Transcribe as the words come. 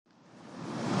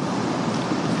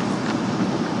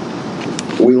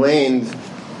learned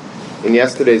in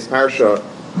yesterday's Parshas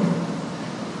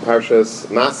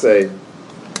Maseh,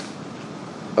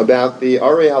 about the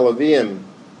Arei HaLeviim.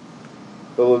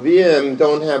 The Leviim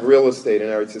don't have real estate in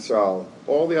Eretz Yisrael.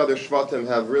 All the other Shvatim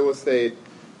have real estate.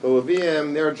 The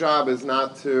Leviim, their job is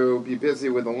not to be busy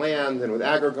with the land and with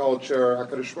agriculture.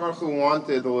 HaKadosh Baruch Hu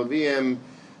wanted the Leviim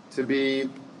to be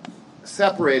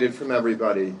separated from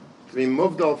everybody, to be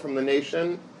muvdal from the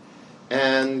nation,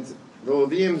 and the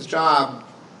Leviim's job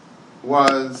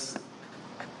was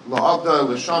la'avda,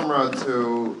 l'shamra,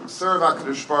 to serve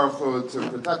HaKadosh Baruch Hu, to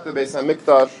protect the Beis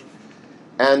HaMikdash,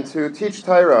 and to teach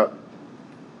Torah.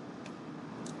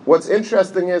 What's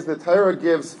interesting is the Torah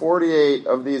gives 48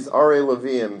 of these Arei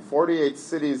Leviim, 48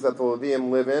 cities that the Leviim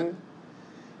live in,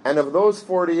 and of those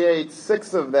 48,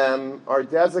 6 of them are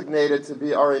designated to be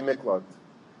Arei Miklat.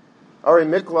 Arei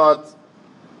Miklat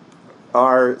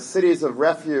are cities of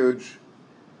refuge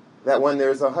that when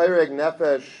there's a Hayreg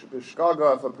Nefesh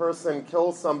B'Shkaga, if a person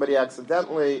kills somebody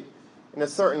accidentally, in a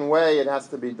certain way it has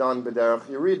to be done B'derech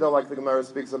Yerida, like the Gemara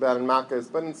speaks about in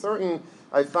Makkos, but in certain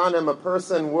Aifanim, a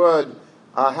person would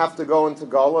have to go into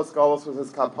Galus. Galus was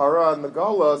his kapara, and the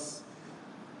Galus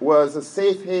was a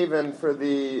safe haven for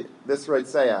this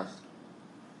Reitzeach.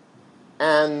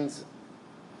 And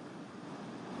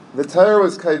the Torah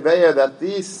was kaiveya that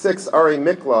these 6 Arei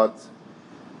Miklat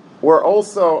were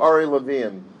also Arei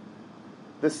Leviim.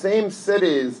 The same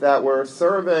cities that were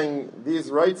serving these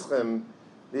Reitzchim,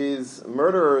 these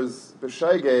murderers,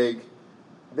 B'Shaygeg,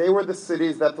 they were the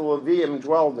cities that the Leviim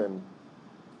dwelled in.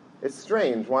 It's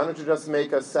strange. Why don't you just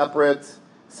make a separate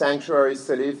sanctuary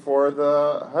city for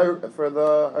the Hayreg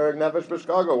Nefesh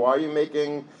B'Shkaga? Why are you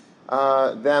making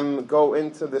them go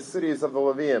into the cities of the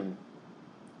Leviim?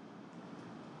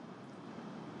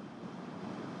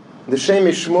 The Shem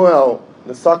Shmuel,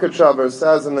 the Sakhachavar,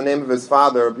 says in the name of his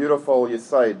father, a beautiful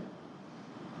Yisaid.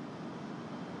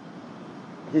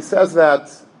 He says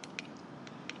that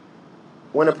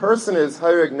when a person is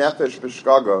Hayreg Nefesh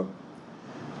B'Shkaga,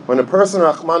 when a person,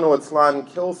 Rachmanu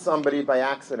Litzlan, kills somebody by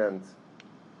accident,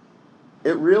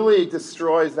 it really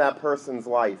destroys that person's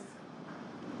life.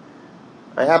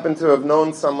 I happen to have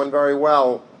known someone very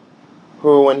well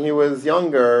who, when he was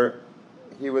younger,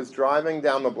 he was driving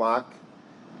down the block,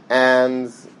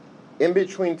 and in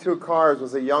between 2 cars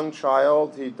was a young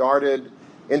child. He darted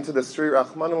into the street.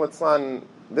 Rachmanu Litzlan,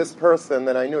 this person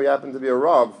that I knew, he happened to be a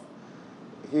Rav,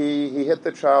 he hit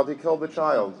the child, he killed the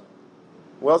child.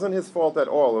 It wasn't his fault at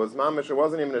all. It was mamish. It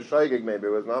wasn't even a shaygig, maybe. It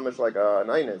was mamish like an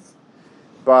einis.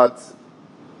 But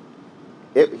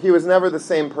he was never the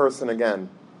same person again.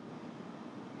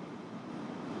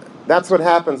 That's what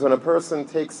happens when a person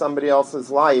takes somebody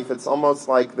else's life. It's almost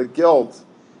like the guilt,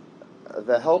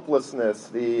 the helplessness,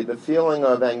 the feeling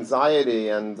of anxiety,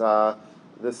 and the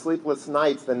sleepless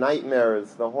nights, the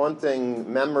nightmares, the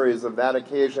haunting memories of that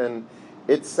occasion.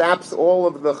 It saps all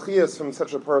of the chiyas from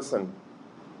such a person.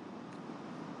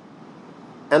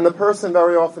 And the person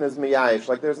very often is miyayish,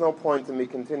 like there's no point in me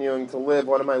continuing to live.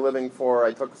 What am I living for?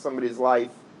 I took somebody's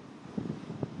life.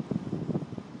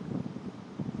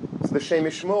 So the Shem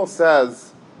Shmuel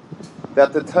says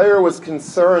that the Torah was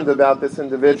concerned about this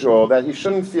individual, that he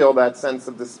shouldn't feel that sense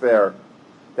of despair,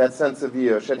 that sense of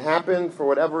yush. It happened, for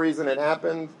whatever reason it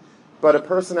happened, but a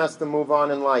person has to move on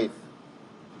in life.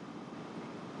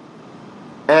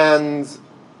 And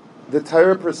the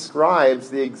Torah prescribes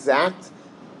the exact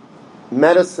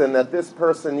medicine that this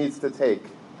person needs to take.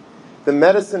 The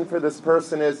medicine for this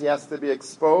person is he has to be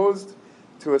exposed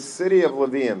to a city of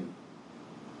Leviim.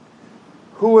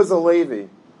 Who is a Levi?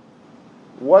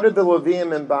 What did the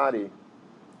Leviim embody?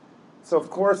 So of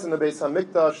course in the Beis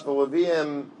HaMikdash, the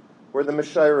Leviim were the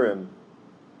Meshayrim.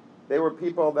 They were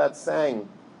people that sang.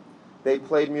 They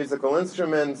played musical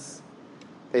instruments.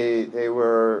 They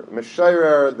were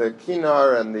Meshayrer, the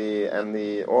Kinar, and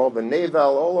the all the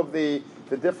Nevel, all of the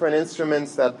different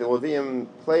instruments that the Leviim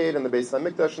played in the Beis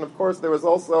HaMikdash. And of course there was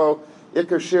also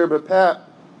Iker Shir B'Peh.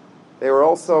 They were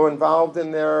also involved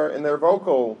in their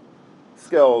vocal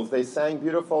skills. They sang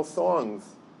beautiful songs.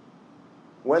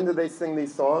 When did they sing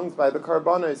these songs? By the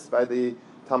Karbanos, by the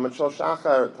Tamid Shel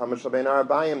Shachar, Tamid Shel Bein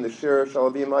Arbayim, the Shir Shel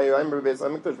Leviim Hayu Beis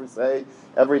HaMikdash we say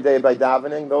every day by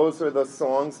davening. Those are the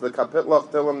songs, the Kapitlach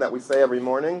Tilim that we say every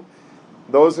morning.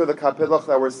 Those are the kapitlach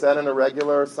that were said on a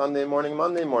regular Sunday morning,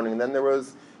 Monday morning. And then there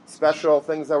was special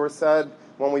things that were said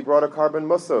when we brought a carbon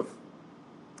musaf.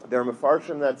 There are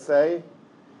mefarshim that say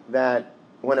that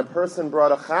when a person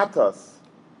brought a chatas,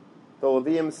 the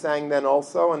Leviim sang then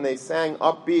also, and they sang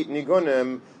upbeat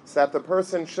nigunim, so that the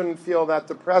person shouldn't feel that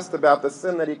depressed about the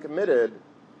sin that he committed,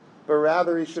 but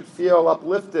rather he should feel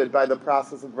uplifted by the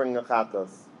process of bringing a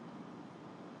chatas.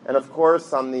 And of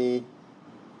course, on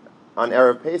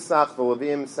Erev Pesach, the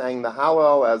Levim sang the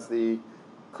Hallel as the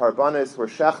Karbanis were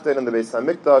shechted in the Beis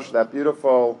HaMikdash, that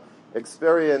beautiful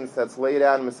experience that's laid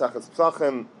out in Maseches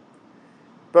Pesachim.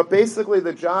 But basically,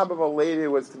 the job of a Levi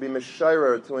was to be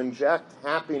Meshirer, to inject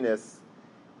happiness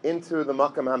into the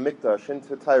Makam HaMikdash,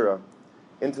 into Torah,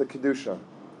 into Kedusha.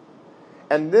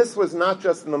 And this was not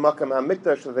just in the Makam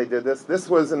HaMikdash that they did this. This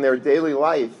was in their daily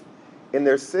life, in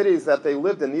their cities that they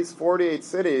lived in. These 48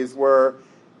 cities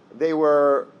they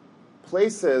were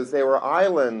places, they were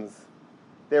islands,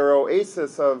 they were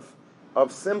oases of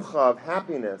simcha, of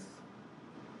happiness.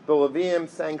 The Levim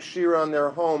sang shira in their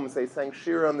homes, they sang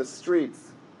shira on the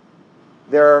streets.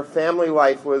 Their family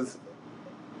life was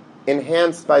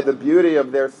enhanced by the beauty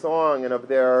of their song and of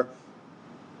their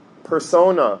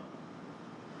persona.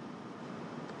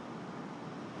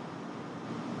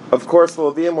 Of course, the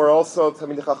Levim were also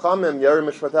Talmidei Chachamim, Yeri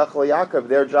Mishpatech Yaakov.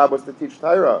 Their job was to teach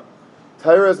Torah.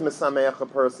 Torah is Mesameach a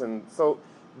person. So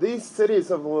these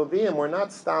cities of the Levim were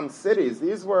not stam cities.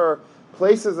 These were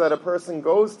places that a person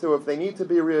goes to if they need to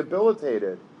be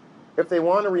rehabilitated, if they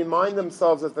want to remind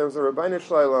themselves that there's a Rebbeinu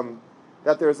Shalom,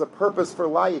 that there's a purpose for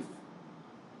life,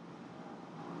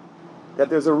 that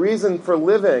there's a reason for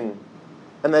living,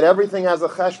 and that everything has a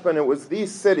cheshbon. It was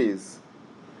these cities.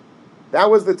 That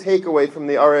was the takeaway from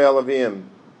the Arei HaLeviim.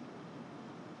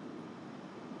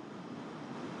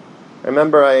 I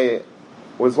remember I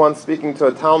was once speaking to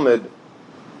a Talmud,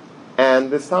 and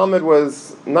this Talmud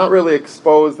was not really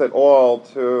exposed at all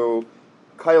to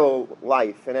Kail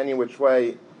life in any which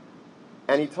way.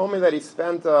 And he told me that he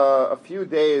spent a few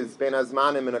days Ben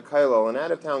Azmanim in a Kailal, an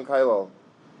out-of-town Kailal.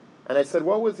 And I said,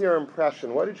 what was your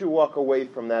impression? What did you walk away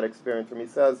from that experience from? He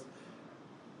says,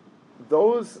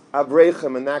 those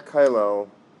Avreichim in that Kailal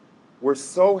were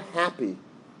so happy.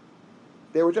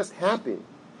 They were just happy.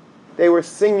 They were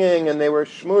singing and they were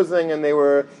schmoozing and they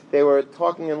were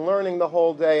talking and learning the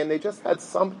whole day, and they just had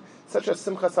such a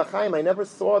simchas achayim. I never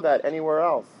saw that anywhere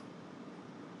else.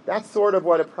 That's sort of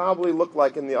what it probably looked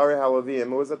like in the Arei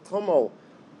HaLeviim. It was a tumult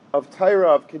of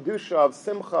Torah, of Kedusha, of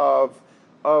Simcha,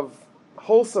 of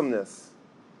wholesomeness.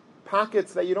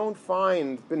 Pockets that you don't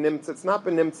find benimtza. It's not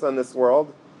benimtza in this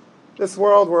world. This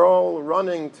world, we're all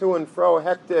running to and fro,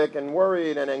 hectic and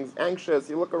worried and anxious.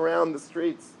 You look around the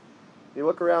streets. You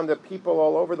look around at people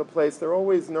all over the place. They're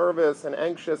always nervous and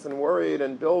anxious and worried,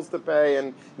 and bills to pay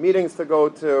and meetings to go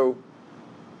to.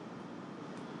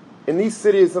 In these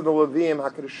cities of the Levim,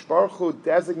 HaKadosh Baruch Hu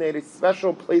designated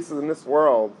special places in this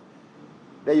world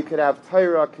that you could have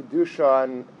Torah, Kedusha,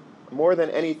 and more than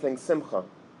anything, Simcha.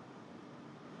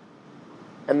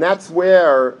 And that's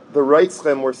where the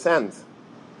Reitzchim were sent.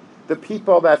 The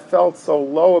people that felt so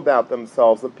low about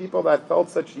themselves, the people that felt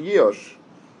such yush.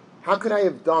 How could I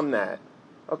have done that?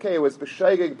 Okay, it was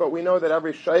b'shaygig, but we know that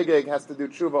every shaygig has to do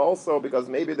tshuva also, because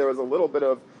maybe there was a little bit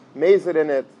of mazid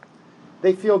in it.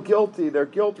 They feel guilty, they're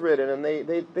guilt-ridden, and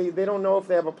they don't know if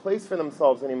they have a place for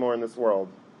themselves anymore in this world.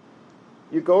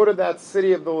 You go to that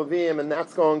city of the Levim, and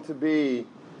that's going to be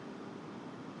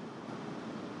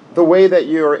the way that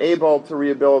you are able to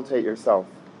rehabilitate yourself.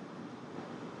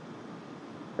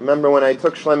 I remember when I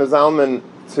took Shlomo Zalman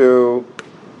to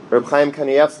Reb Chaim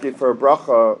Kanievsky for a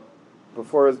bracha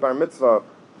before his bar mitzvah.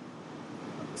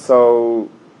 So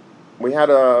we had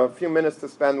a few minutes to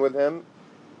spend with him,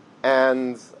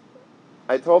 and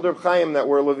I told Reb Chaim that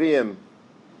we're Leviim.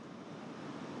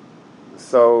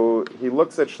 So he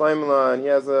looks at Shlomo, and he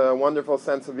has a wonderful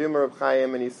sense of humor, Reb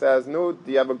Chaim, and he says, "No,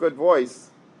 do you have a good voice?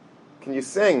 Can you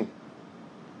sing?"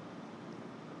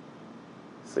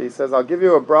 So he says, "I'll give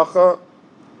you a bracha.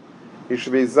 You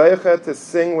should be zeicha to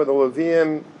sing with the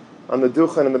Leviim on the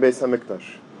Duchen in the Beis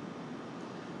HaMikdash."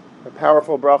 A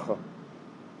powerful bracha.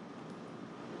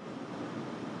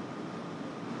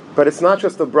 But it's not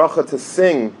just a bracha to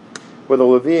sing with the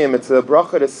Leviim, it's a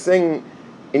bracha to sing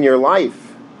in your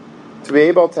life, to be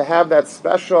able to have that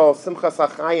special simchas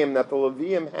achayim that the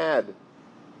Leviim had,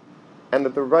 and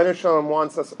that the Rebbeinu Shalom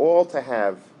wants us all to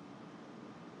have.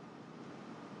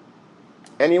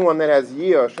 Anyone that has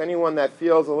yush, anyone that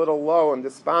feels a little low and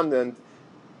despondent,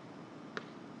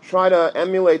 try to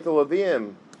emulate the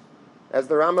Leviim. As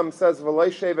the Rambam says, V'loi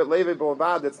shevet Levi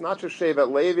b'levad, it's not just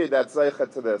shevet Levi that's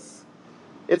zeicha to this.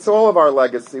 It's all of our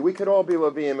legacy. We could all be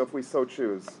Leviim if we so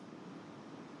choose.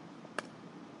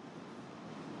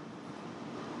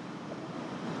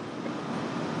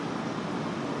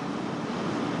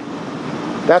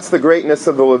 That's the greatness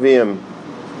of the Leviim.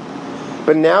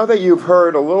 But now that you've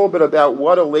heard a little bit about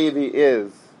what a Levi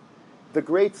is, the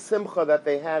great simcha that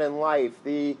they had in life,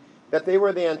 that they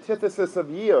were the antithesis of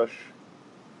Yush,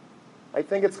 I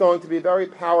think it's going to be very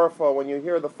powerful when you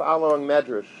hear the following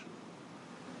medrash.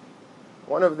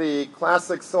 One of the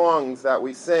classic songs that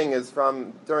we sing is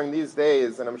from during these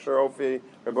days, and I'm sure Reb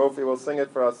Ofi will sing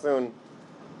it for us soon,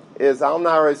 is Al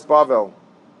Naris Bavel.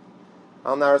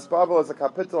 Al Naris Bavel is a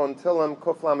kapitel in Tilim,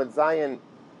 Kuf Lamed Zayin,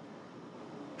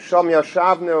 Shom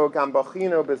Yashavnu, Gam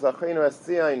Bachinu, Bezachinu Es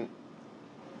Tzion.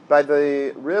 By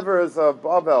the rivers of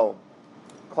Bavel,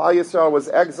 Klal Yisrael was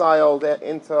exiled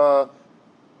into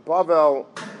Bavel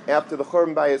after the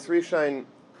Churban Bayis Rishon,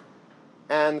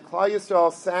 and Klal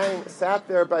Yisrael sat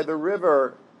there by the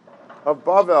river of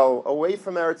Bavel, away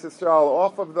from Eretz Yisrael,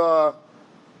 off of the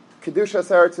Kedushas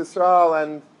Eretz Yisrael,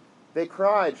 and they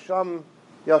cried, Sham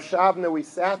Yashavna, we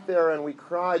sat there and we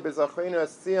cried, Bezachinu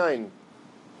Es Tzion.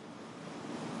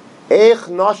 Eich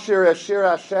Noshir Eshir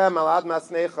Hashem Al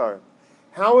Admas Nechar.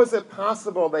 How is it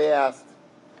possible, they asked,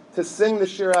 to sing the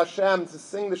Shir Hashem, to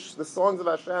sing the songs of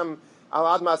Hashem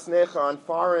Al Admas Nechar, on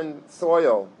foreign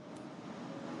soil?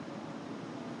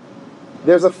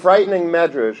 There's a frightening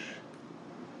medrash.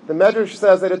 The medrash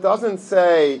says that it doesn't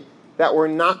say that we're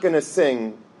not going to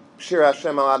sing Shir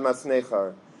Hashem Al Admas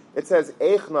Nechar. It says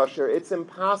Eich Noshir. It's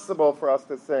impossible for us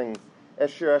to sing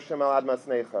Shir Hashem Al Admas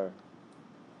Nechar.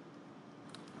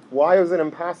 Why is it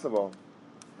impossible?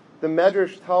 The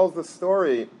Medrash tells the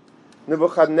story.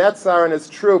 Nebuchadnezzar and his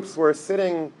troops were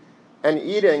sitting and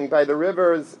eating by the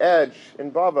river's edge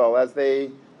in Bavel. As they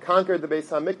conquered the Beis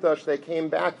HaMikdash, they came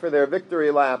back for their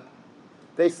victory lap.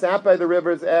 They sat by the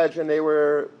river's edge and they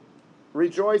were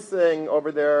rejoicing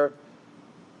over their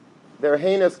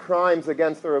heinous crimes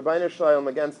against the Rabbeinu Shalom,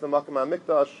 against the Makom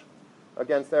HaMikdash,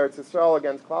 against Eretz Yisrael,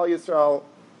 against Klal Yisrael.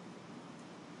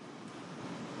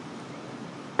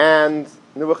 And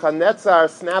Nebuchadnezzar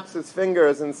snaps his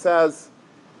fingers and says,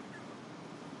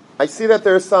 I see that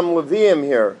there's some Leviim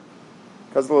here,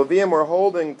 because the Leviim were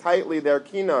holding tightly their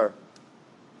kinar,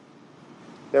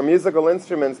 their musical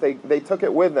instruments. They took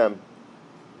it with them.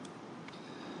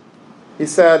 He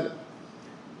said,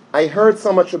 I heard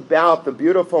so much about the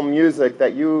beautiful music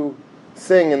that you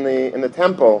sing in the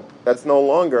temple that's no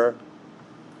longer.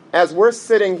 As we're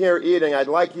sitting here eating, I'd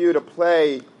like you to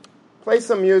play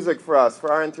some music for us,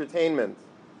 for our entertainment.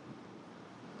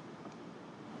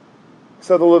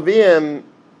 So the Leviim,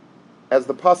 as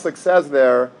the pasuk says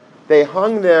there, they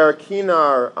hung their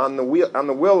kinar on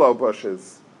the willow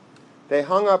bushes. They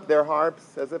hung up their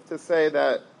harps as if to say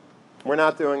that we're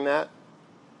not doing that.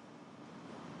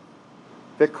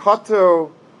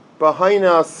 V'katu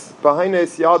b'hainas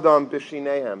yadam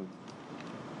b'shinehem.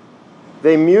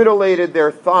 They mutilated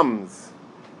their thumbs.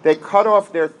 They cut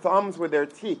off their thumbs with their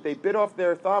teeth. They bit off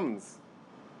their thumbs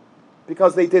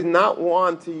because they did not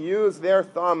want to use their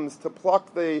thumbs to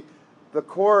pluck the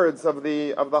cords of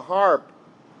the harp,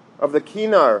 of the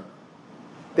kinar.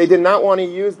 They did not want to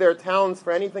use their talents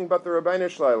for anything but the Rabbeinu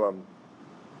Shalom.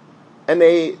 And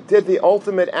they did the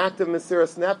ultimate act of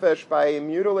Mesiras Nefesh by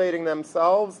mutilating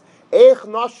themselves. Eich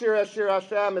Noshir Eshir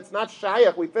Hashem. It's not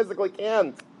shayach. We physically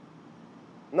can't.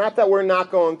 Not that we're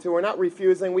not going to. We're not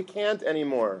refusing. We can't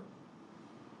anymore.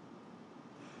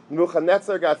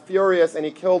 Nebuchadnezzar got furious and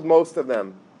he killed most of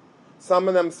them. Some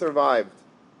of them survived.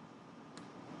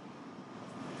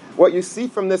 What you see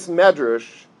from this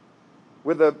medrash,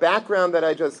 with the background that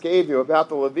I just gave you about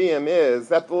the Leviim, is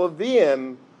that the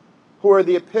Leviim, who are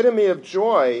the epitome of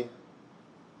joy,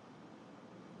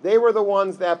 they were the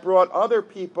ones that brought other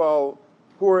people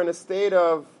who were in a state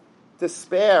of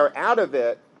despair out of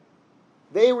it.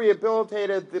 They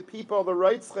rehabilitated the people, the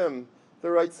Reitzchim, the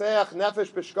Reitzeach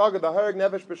Nefesh B'Shgaga, the Hareg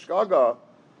Nefesh B'Shgaga.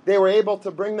 They were able to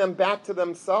bring them back to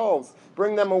themselves,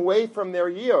 bring them away from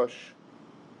their Yush.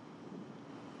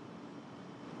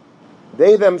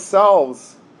 They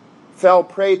themselves fell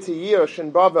prey to Yush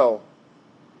in Bavel.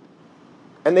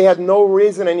 And they had no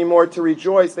reason anymore to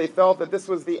rejoice. They felt that this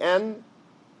was the end.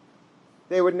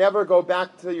 They would never go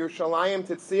back to Yerushalayim,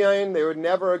 to Tzion. They would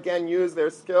never again use their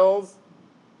skills.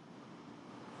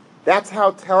 That's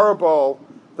how terrible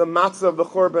the matzah of the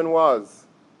Churban was.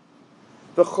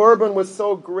 The Churban was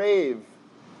so grave.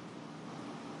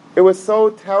 It was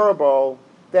so terrible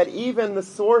that even the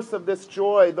source of this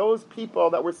joy, those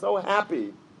people that were so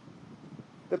happy,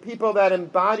 the people that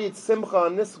embodied simcha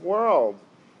in this world,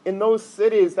 in those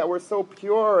cities that were so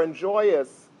pure and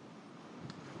joyous,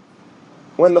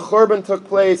 when the Churban took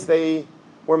place, they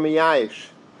were miyayish.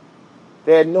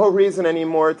 They had no reason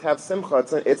anymore to have simcha.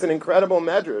 It's an incredible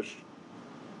medrash.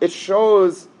 It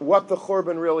shows what the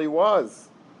Churban really was.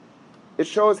 It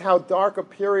shows how dark a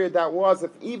period that was.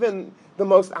 If even the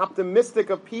most optimistic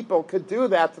of people could do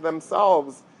that to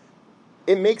themselves,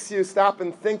 it makes you stop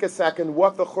and think a second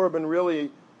what the Churban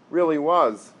really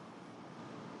was.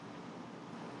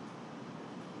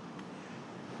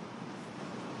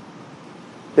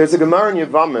 There's a Gemara in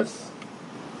Yevamos.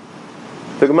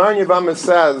 The Gemara in Yevamos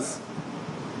says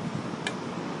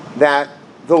that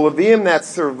the Levium that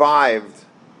survived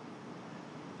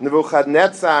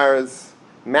Nebuchadnezzar's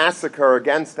massacre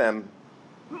against them,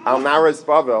 Al Naras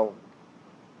Bavel,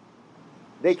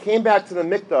 they came back to the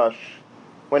Mikdash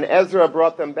when Ezra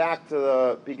brought them back to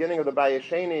the beginning of the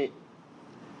Bayesheni,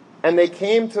 and they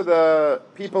came to the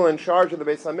people in charge of the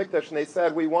Beis HaMikdash and they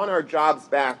said, we want our jobs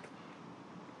back.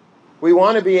 We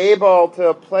want to be able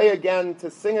to play again,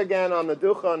 to sing again on the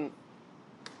Duchan.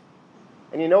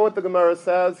 And you know what the Gemara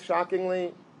says,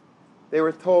 shockingly? They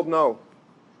were told, no.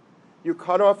 You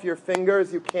cut off your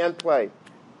fingers, you can't play.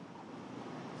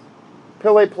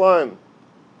 Pillei Ploim.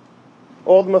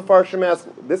 All the Mefarshim ask,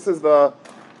 this is the...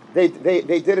 They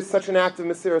did such an act of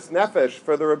Mesiras Nefesh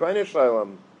for the Rebbeinu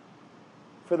Shalom,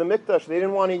 for the Mikdash. They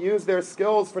didn't want to use their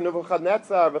skills for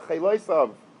Nebuchadnezzar,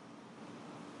 v'cheilosav.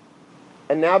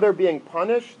 And now they're being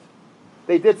punished.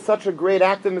 They did such a great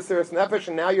act of Mesiras Nefesh,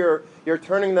 and now you're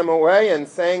turning them away and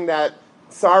saying that,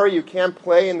 sorry, you can't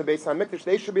play in the Beis HaMikdash.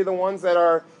 They should be the ones that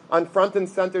are on front and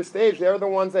center stage. They're the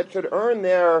ones that should earn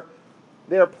their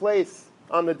place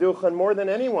on the Duchan more than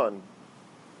anyone.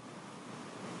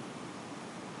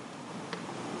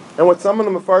 And what some of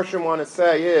the Mefarshim want to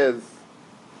say is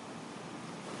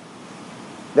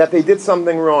that they did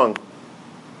something wrong.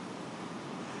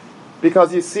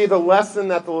 Because you see the lesson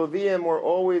that the Levium were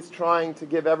always trying to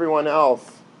give everyone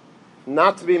else,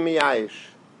 not to be miyayish.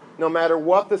 No matter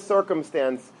what the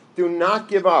circumstance, do not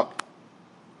give up.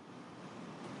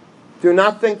 Do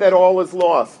not think that all is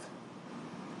lost.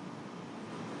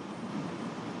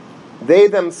 They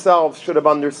themselves should have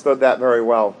understood that very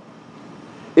well.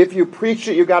 If you preach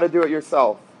it, you got to do it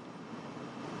yourself.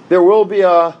 There will be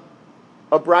a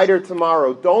brighter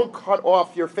tomorrow. Don't cut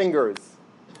off your fingers.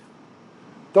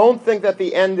 Don't think that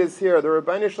the end is here. The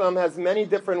Rebbeinu Shalom has many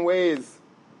different ways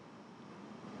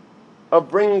of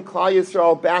bringing Klal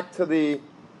Yisrael back to the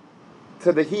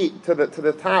heat, to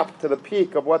the top, to the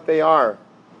peak of what they are.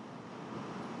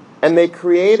 And they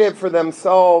created for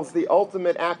themselves the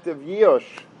ultimate act of Yush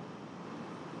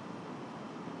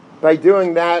by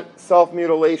doing that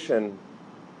self-mutilation.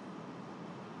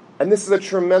 And this is a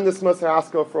tremendous Musar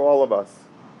Haskell for all of us.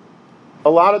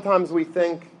 A lot of times we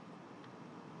think,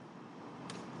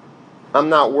 I'm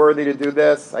not worthy to do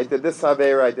this. I did this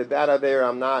Aveira, I did that Aveira.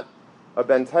 I'm not a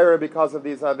Ben Torah because of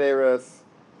these Aveiras.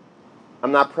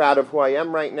 I'm not proud of who I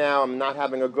am right now. I'm not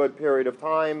having a good period of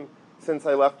time. Since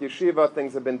I left yeshiva,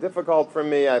 things have been difficult for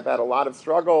me. I've had a lot of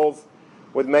struggles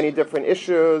with many different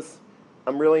issues.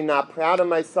 I'm really not proud of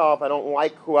myself. I don't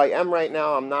like who I am right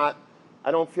now.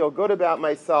 I don't feel good about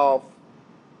myself.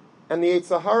 And the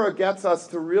Yetzer Hara gets us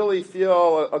to really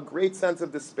feel a great sense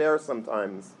of despair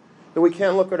sometimes. That we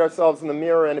can't look at ourselves in the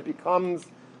mirror, and it becomes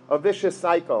a vicious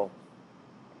cycle.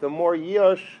 The more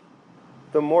yush,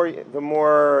 the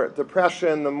more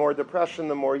depression, the more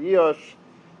yush.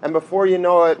 And before you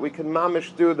know it, we can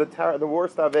mamish do the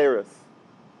worst Averis.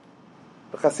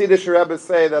 The Hasidic Rebbe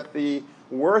say that the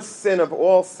worst sin of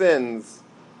all sins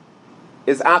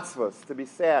is atzvos, to be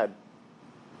sad.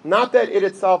 Not that it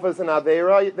itself is an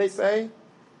Aveira, they say,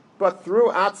 but through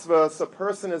atzvos, a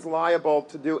person is liable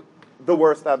to do the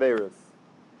worst Aveiras.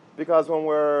 Because when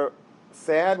we're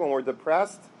sad, when we're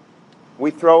depressed, we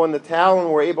throw in the towel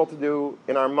and we're able to do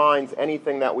in our minds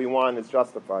anything that we want is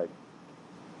justified.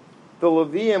 The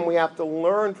Levium, we have to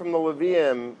learn from the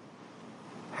Levium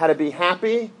how to be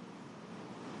happy,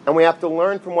 and we have to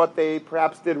learn from what they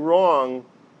perhaps did wrong,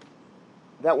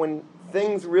 that when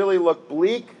things really look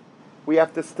bleak, we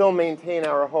have to still maintain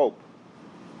our hope.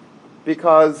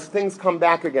 Because things come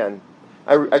back again.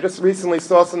 I just recently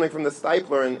saw something from the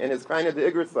Stipler in his Kreina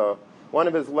de Igrisa, one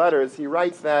of his letters. He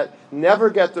writes that, never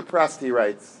get depressed, he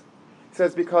writes. He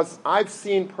says, because I've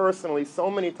seen personally so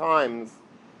many times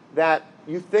that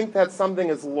you think that something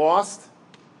is lost,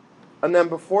 and then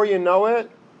before you know it,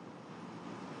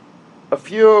 a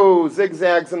few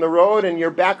zigzags in the road and you're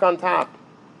back on top.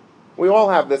 We all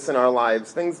have this in our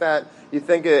lives. Things that you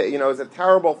think is a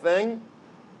terrible thing.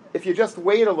 If you just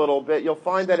wait a little bit, you'll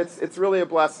find that it's really a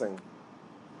blessing.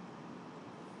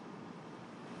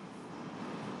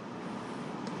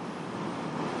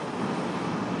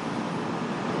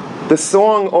 The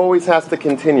song always has to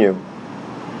continue.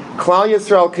 Klal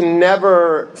Yisrael can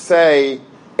never say,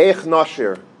 Eich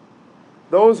Nashir.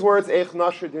 Those words, Eich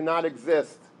Nashir, do not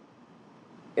exist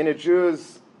in a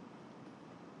Jew's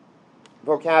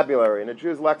vocabulary, in a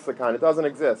Jew's lexicon. It doesn't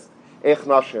exist. Eich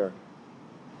Nashir.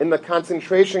 In the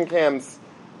concentration camps,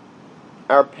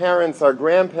 our parents, our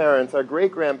grandparents, our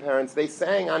great-grandparents, they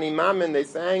sang Ani Mamin, they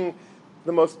sang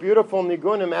the most beautiful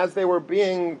nigunim as they were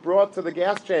being brought to the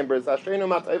gas chambers. Ashreinu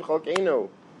matayv chalkeinu.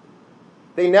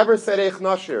 They never said Eich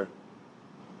Nashir.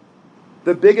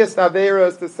 The biggest Aveira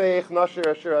is to say Eich Nashir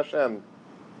Asher Hashem.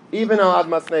 Even al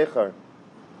Admas Nechar.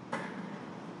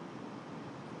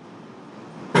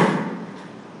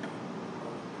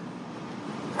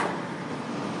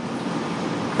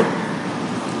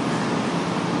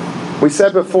 We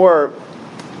said before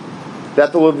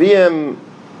that the Levium,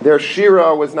 their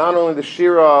Shira was not only the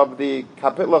Shira of the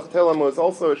Kapitlach Tilim, it was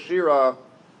also a Shira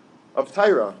of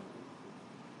Torah.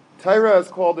 Torah is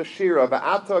called a Shira.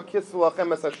 Va'ata kisvu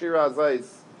lachem es hashira hazais.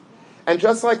 And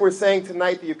just like we're saying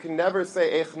tonight that you can never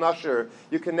say Eich Nashir,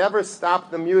 you can never stop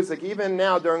the music. Even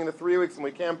now during the 3 weeks when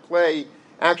we can't play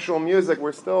actual music,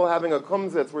 we're still having a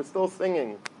kumzitz, we're still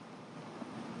singing.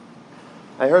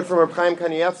 I heard from Reb Chaim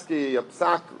Kanievsky, a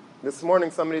psak, this morning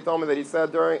somebody told me that he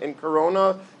said in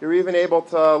Corona, you're even able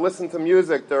to listen to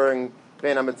music during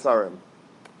Bein HaMetzarim.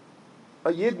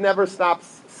 A Yid never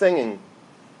stops singing,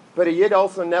 but a Yid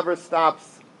also never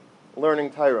stops learning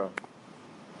Torah.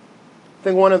 I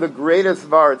think one of the greatest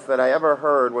varts that I ever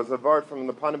heard was a vart from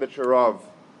the Panovich Rav.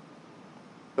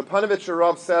 The Panovich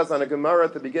Rav says on a Gemara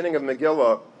at the beginning of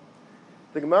Megillah,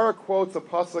 the Gemara quotes a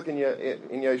pasuk in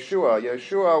Yeshua.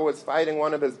 Yeshua was fighting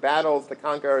one of his battles to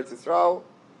conquer Eretz Yisrael,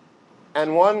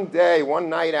 and one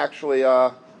night actually,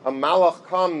 a malach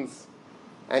comes,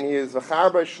 and he is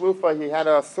v'charba shlufa, he had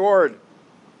a sword,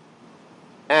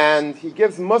 and he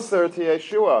gives musar to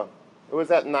Yeshua. It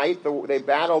was at night, they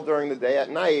battled during the day. At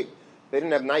night, they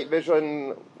didn't have night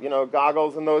vision,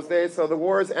 goggles in those days, so the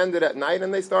wars ended at night,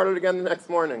 and they started again the next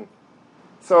morning.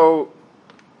 So,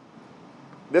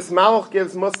 this malach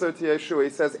gives musar to Yeshua. He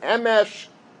says, Emesh,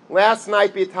 last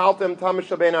night bitaltem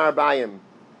tamish ben arbayim.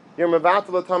 You're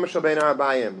mevatel tamish ben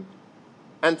arbayim.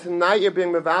 And tonight you're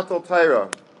being mevatel Torah.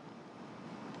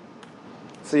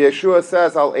 So Yeshua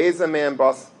says, Al eza man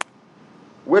bas.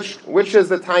 Which is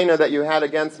the taina that you had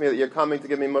against me that you're coming to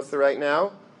give me musar right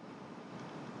now?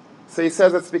 So he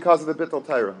says it's because of the bittul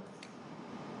Torah.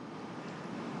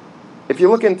 If you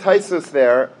look in Taisus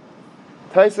there,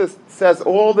 Taisus says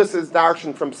all this is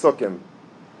darshan from Sukkim.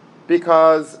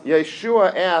 Because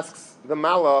Yeshua asks the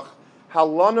malach,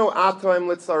 Halanu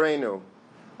atoim litzarenu.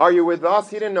 Are you with us?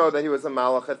 He didn't know that he was a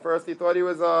malach. At first he thought he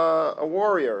was a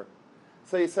warrior.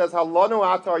 So he says, Halanu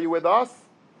ata, are you with us?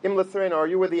 Im litzarenu, are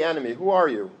you with the enemy? Who are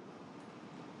you?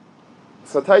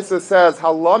 So Taisus says,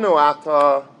 Halanu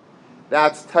ata,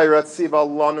 that's Torah tziva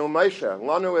lanu Moshe.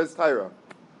 Lanu is Torah.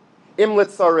 Im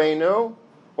litzarenu,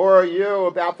 or are you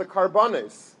about the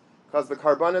karbanis? Because the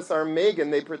karbanis are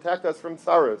megan, they protect us from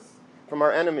saras, from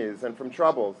our enemies and from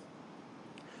troubles.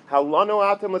 How lanu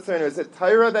atim litzarenu? Is it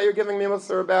Torah that you're giving me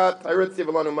musar about? Torah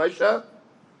tziva lanu Moshe?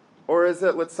 Or is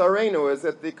it litzarenu? Is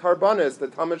it the karbanis, the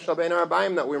tamid shalbein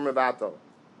arbaim that we're mevato?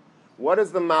 What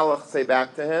does the malach say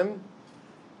back to him?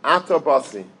 Ato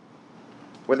basi.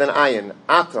 With an ayin.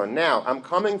 Ata, now. I'm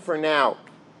coming for now.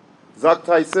 Zak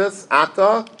Taisis,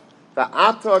 Ata, the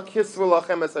Ata kisvu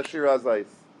lachem es hashir hazais.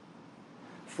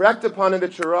 Frekt upon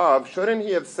it Rav, shouldn't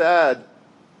he have said,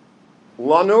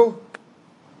 Lanu?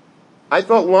 I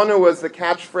thought Lanu was the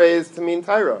catchphrase to mean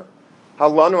Torah.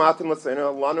 How Lanu atim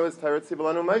l'seinu, Lanu is Torah tziva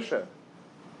lanu Moshe.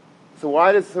 So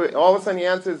why does, all of a sudden he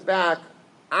answers back,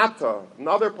 Ata,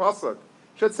 another pasuk,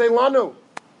 should say Lanu.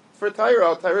 For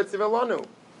Torah, Torah tziva lanu.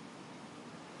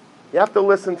 You have to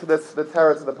listen to this, the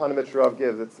teretz that the Panovich Rav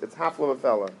gives. It's half of a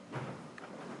fella.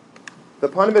 The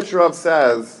Panovich Rav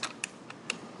says,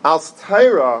 Als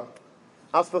Torah,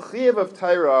 als the chiyuv of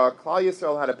Torah, Klal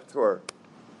Yisrael had a patur.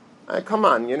 Come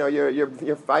on,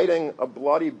 you're fighting a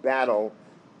bloody battle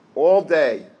all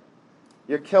day.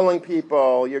 You're killing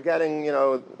people. You're getting,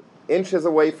 inches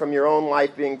away from your own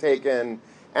life being taken,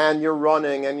 and you're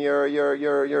running, and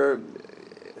you're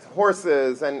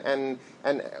horses and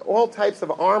all types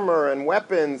of armor and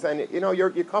weapons, and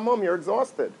you come home, you're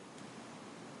exhausted.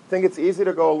 I think it's easy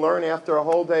to go learn after a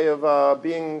whole day of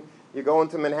you go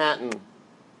into Manhattan.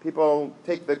 People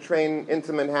take the train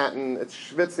into Manhattan. It's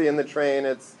schwitzy in the train.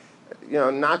 It's,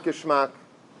 not geschmack.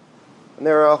 And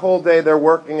they're a whole day, they're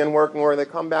working, or they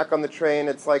come back on the train,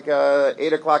 it's like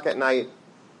 8 o'clock at night.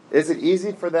 Is it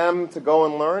easy for them to go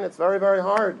and learn? It's very, very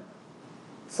hard.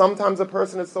 Sometimes a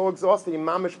person is so exhausted, he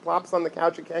mamish plops on the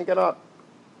couch, he can't get up.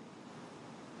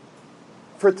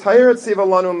 For Torah tziva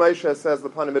lanu Moshe, says the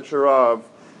Panovich Rav,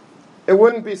 it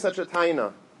wouldn't be such a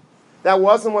taina. That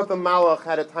wasn't what the malach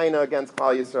had a taina against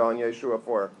Klal Yisrael and Yeshua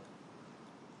for.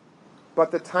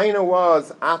 But the taina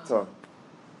was ata.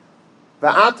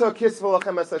 Va'ata kisvu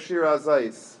lachem es hashir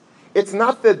hazais. It's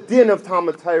not the din of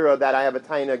Talmud Torah that I have a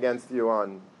taina against you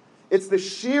on. It's the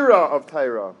shira of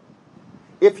Torah.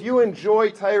 If you enjoy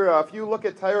Torah, if you look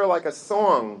at Torah like a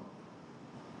song,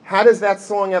 how does that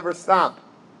song ever stop?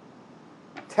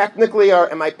 Technically,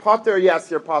 am I pater? Yes,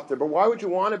 you're pater. But why would you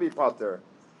want to be pater?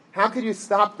 How could you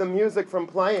stop the music from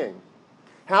playing?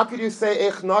 How could you say,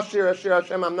 Eich nashir Asher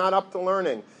Hashem, I'm not up to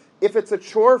learning? If it's a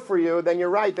chore for you, then you're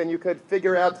right. Then you could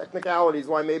figure out technicalities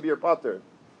why maybe you're pater.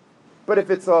 But if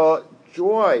it's a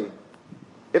joy,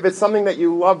 if it's something that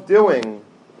you love doing,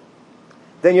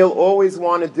 then you'll always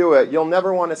want to do it. You'll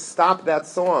never want to stop that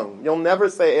song. You'll never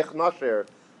say, Eich nashir,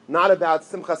 not about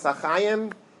Simchas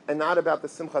HaChaim and not about the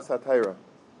Simchas HaTorah.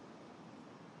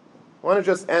 I want to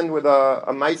just end with a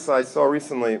maisa I saw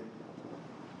recently.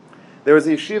 There was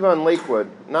a yeshiva in Lakewood,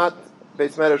 not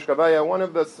Beis Medrash Kavaya, one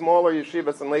of the smaller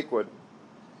yeshivas in Lakewood.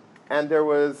 And there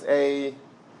was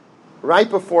right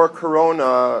before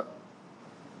Corona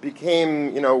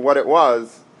became, what it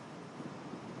was,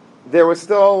 there were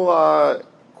still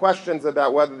questions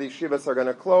about whether the yeshivas are going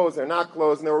to close or not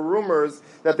close. And there were rumors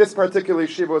that this particular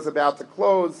yeshiva was about to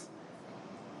close.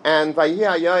 And Vayhi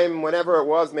Hayayim, whenever it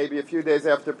was, maybe a few days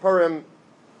after Purim,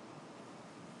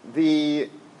 the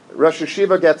Rosh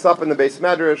Yeshiva gets up in the Beis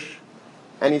Medrash,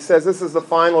 and he says, this is the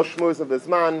final shmuz of this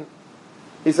man.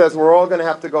 He says, we're all going to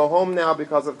have to go home now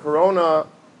because of Corona.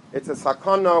 It's a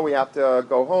sakana. We have to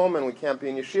go home, and we can't be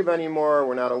in yeshiva anymore.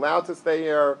 We're not allowed to stay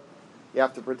here. You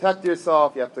have to protect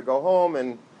yourself. You have to go home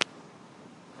and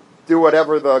do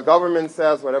whatever the government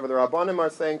says, whatever the Rabbanim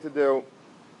are saying to do.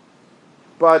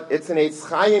 But it's an Eitz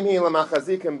Chaim hi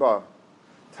l'machazikim ba.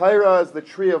 Torah is the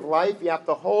tree of life. You have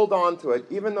to hold on to it.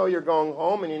 Even though you're going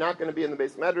home and you're not going to be in the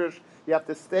Beis Medrash, you have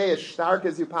to stay as stark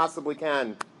as you possibly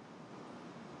can.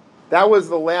 That was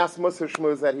the last Musar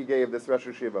Shmuz that he gave, this Rosh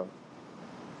Yeshiva.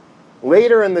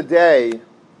 Later in the day,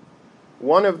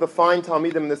 one of the fine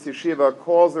Talmidim in this yeshiva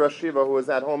calls the Rosh Yeshiva, who was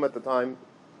at home at the time,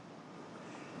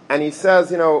 and he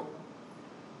says, I'm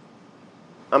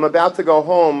about to go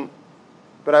home,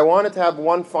 but I wanted to have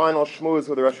one final shmuz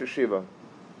with the Rosh Yeshiva.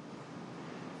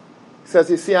 He says,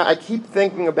 you see, I keep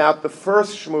thinking about the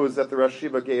first shmuz that the Rosh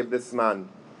Yeshiva gave this man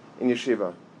in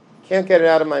yeshiva. Can't get it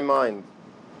out of my mind.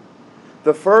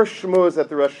 The first shmuz that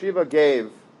the Rosh Yeshiva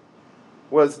gave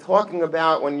was talking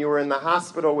about when you were in the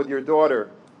hospital with your daughter.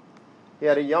 He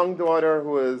had a young daughter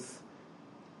who was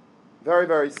very,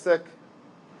 very sick.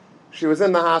 She was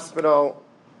in the hospital,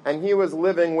 and he was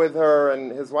living with her,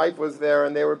 and his wife was there,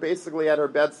 and they were basically at her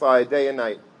bedside day and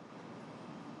night.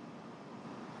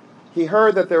 He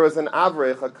heard that there was an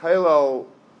Avrich, a Kailal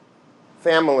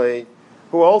family,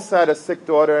 who also had a sick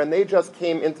daughter, and they just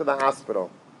came into the hospital,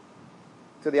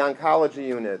 to the oncology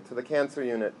unit, to the cancer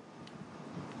unit.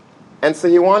 And so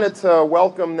he wanted to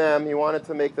welcome them, he wanted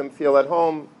to make them feel at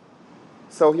home.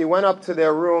 So he went up to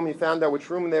their room, he found out which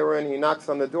room they were in, he knocks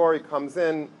on the door, he comes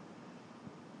in.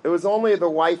 It was only the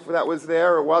wife that was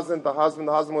there, it wasn't the husband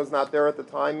was not there at the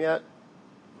time yet.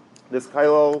 This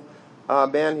Kailal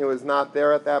man, he was not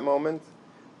there at that moment.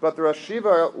 But the Rosh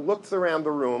Yeshiva looks around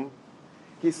the room,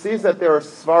 he sees that there are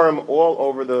svarim all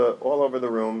over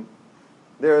the room.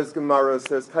 There's Gemaras,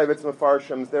 there's Kavitz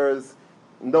Mefarshims, there's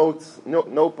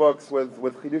notebooks with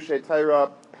Chidushei Torah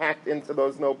packed into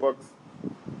those notebooks.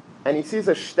 And he sees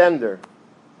a shtender.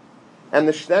 And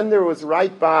the shtender was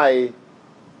right by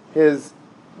this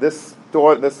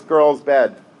girl's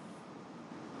bed.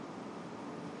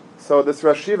 So this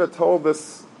Rosh Yeshiva told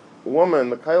this woman,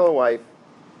 the Kaila wife,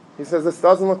 he says, this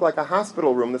doesn't look like a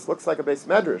hospital room, this looks like a Beis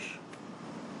Medrash.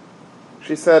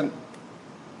 She said,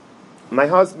 my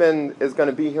husband is going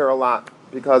to be here a lot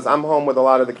because I'm home with a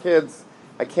lot of the kids.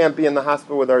 I can't be in the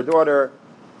hospital with our daughter,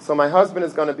 so my husband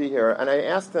is going to be here. And I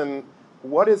asked him,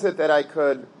 what is it that I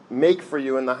could make for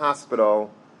you in the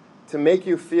hospital to make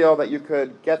you feel that you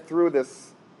could get through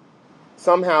this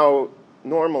somehow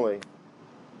normally?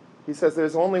 He says,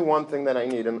 there's only one thing that I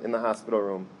need in the hospital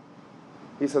room.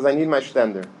 He says, I need my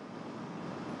shtender.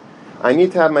 I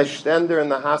need to have my shtender in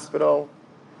the hospital,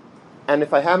 and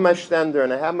if I have my shtender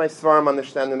and I have my svarim on the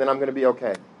shtender, then I'm going to be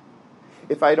okay.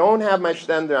 If I don't have my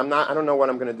shtender, I don't know what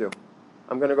I'm going to do.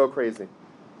 I'm going to go crazy.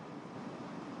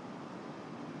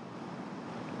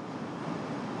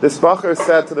 This Bacher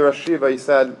said to the Rosh Yeshiva, he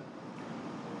said,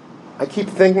 I keep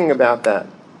thinking about that.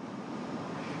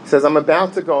 He says, I'm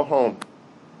about to go home.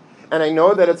 And I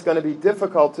know that it's going to be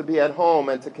difficult to be at home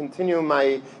and to continue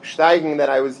my steiging that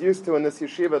I was used to in this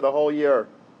yeshiva the whole year.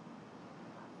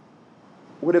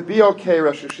 Would it be okay,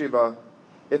 Rosh Yeshiva,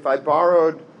 if I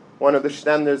borrowed one of the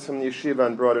shtenders from the yeshiva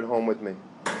and brought it home with me?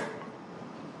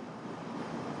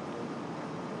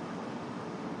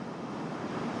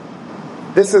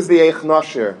 This is the Eich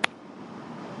Nashir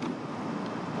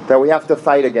that we have to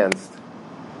fight against.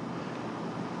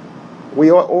 We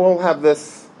all have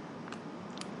this,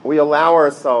 we allow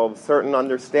ourselves certain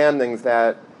understandings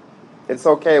that it's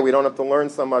okay, we don't have to learn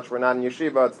so much, we're not in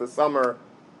yeshiva, it's the summer,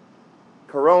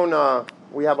 Corona,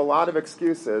 we have a lot of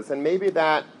excuses, and maybe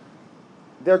that,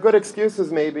 they're good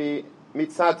excuses maybe,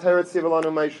 mitzat Torah tziva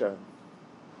lanu Moshe.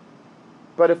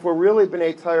 But if we're really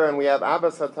b'nei Torah and we have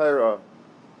Abbas HaTorah,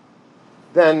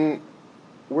 then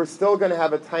we're still going to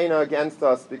have a taina against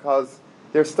us because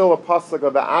there's still a pasuk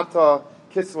of Ata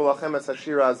kisvu lachem es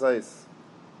hashira azais.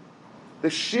 The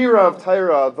shira of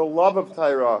Torah, the love of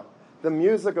Torah, the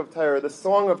music of Torah, the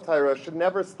song of Torah should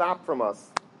never stop from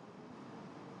us.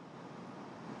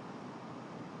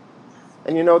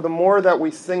 And the more that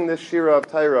we sing this shira of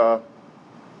Torah,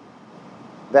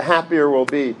 the happier we'll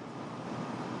be.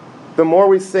 The more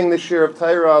we sing the shira of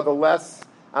Torah, the less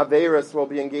averis we'll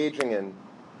be engaging in.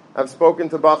 I've spoken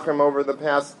to Bachrim over the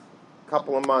past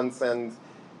couple of months, and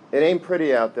it ain't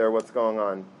pretty out there what's going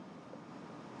on.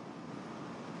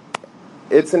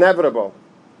 It's inevitable.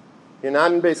 You're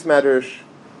not in Beis Medrash.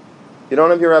 You don't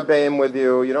have your Rabbeim with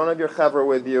you. You don't have your Chaver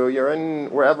with you. You're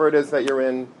in wherever it is that you're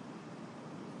in.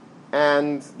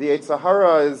 And the Yetzer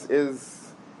Hara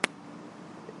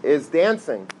is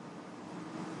dancing.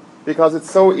 Because it's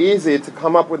so easy to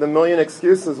come up with a million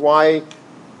excuses why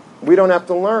we don't have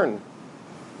to learn.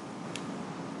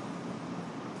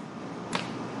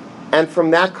 And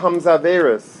from that comes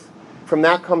Averis. From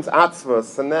that comes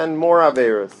Atzvus, and then more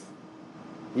Averis.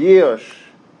 Yush.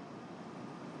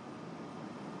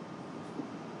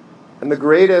 And the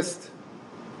greatest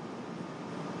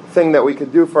thing that we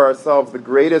could do for ourselves, the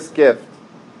greatest gift,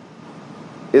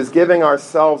 is giving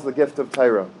ourselves the gift of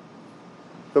Torah.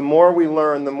 The more we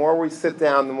learn, the more we sit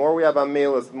down, the more we have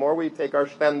amelis, the more we take our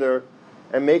shtender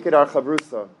and make it our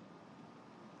chavrusa,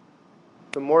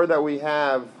 the more that we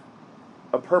have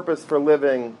a purpose for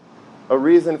living, a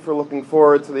reason for looking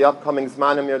forward to the upcoming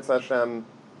Zmanim Yirtzeh Hashem.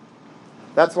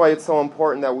 That's why it's so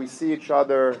important that we see each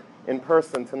other in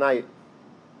person tonight,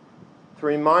 to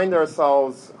remind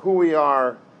ourselves who we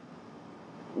are,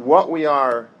 what we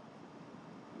had,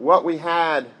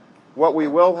 what we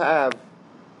will have,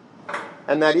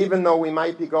 and that even though we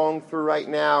might be going through right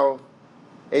now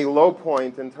a low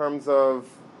point in terms of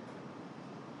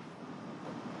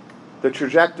the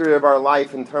trajectory of our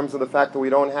life, in terms of the fact that we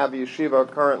don't have yeshiva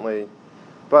currently,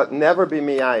 but never be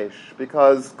miyash,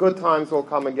 because good times will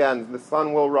come again. The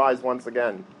sun will rise once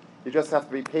again. You just have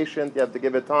to be patient, you have to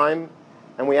give it time,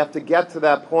 and we have to get to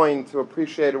that point to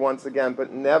appreciate it once again,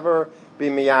 but never be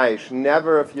miyash.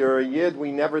 Never, if you're a yid,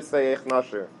 we never say Eich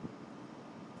Nasher.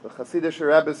 The Hasidic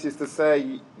Rebbes used to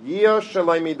say, Yosh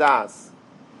Shalei Midas.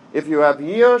 If you have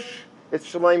Yosh,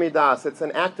 it's Shalei Midas. It's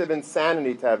an act of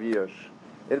insanity to have Yosh.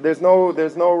 There's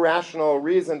no rational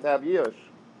reason to have Yosh.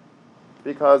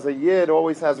 Because a Yid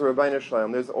always has a Rebbeinu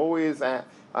Shalom. There's always a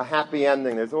happy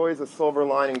ending. There's always a silver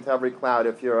lining to every cloud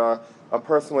if you're a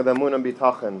person with Emunah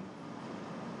B'tachon.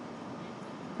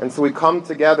 And so we come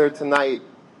together tonight,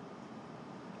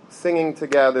 singing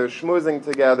together, schmoozing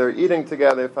together, eating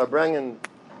together, farbrengen,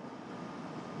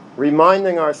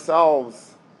 reminding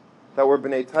ourselves that we're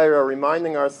B'nai Torah,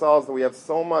 reminding ourselves that we have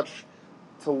so much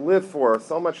to live for,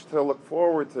 so much to look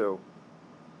forward to,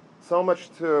 so much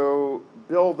to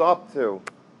build up to.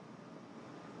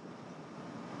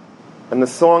 And the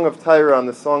song of Torah and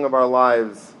the song of our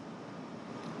lives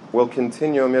will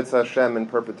continue Mitzvah Hashem in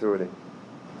perpetuity.